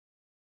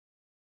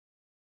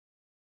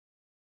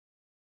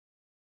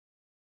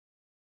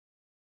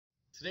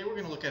Today we're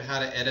going to look at how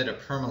to edit a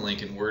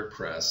permalink in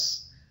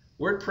WordPress.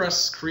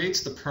 WordPress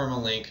creates the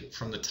permalink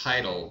from the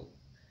title,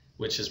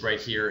 which is right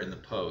here in the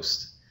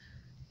post.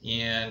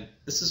 And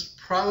this is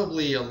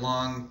probably a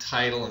long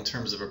title in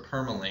terms of a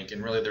permalink,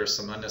 and really there's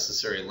some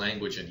unnecessary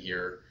language in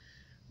here.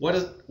 What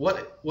is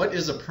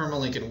a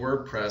permalink in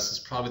WordPress is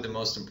probably the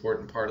most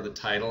important part of the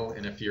title,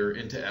 and if you're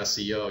into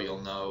SEO,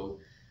 you'll know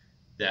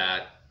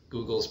that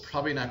Google's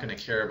probably not going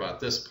to care about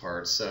this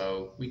part,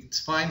 so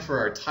it's fine for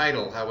our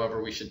title. However,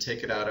 we should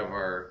take it out of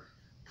our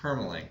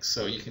permalink.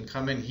 So you can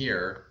come in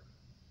here.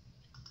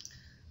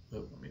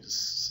 Let me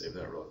just save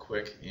that real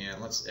quick,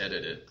 and let's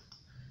edit it.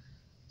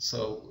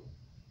 So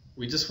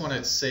we just want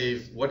to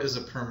save what is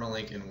a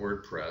permalink in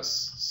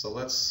WordPress. So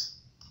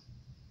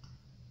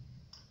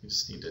we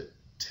just need to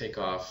take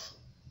off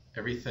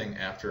everything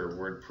after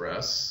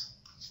WordPress,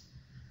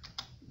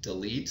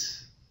 delete,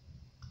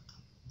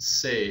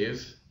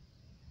 save.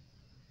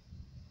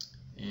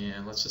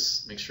 And let's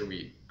just make sure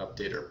we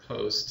update our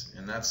post,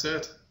 and that's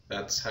it.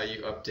 That's how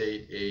you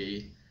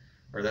update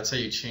that's how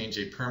you change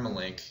a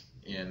permalink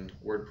in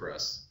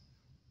WordPress.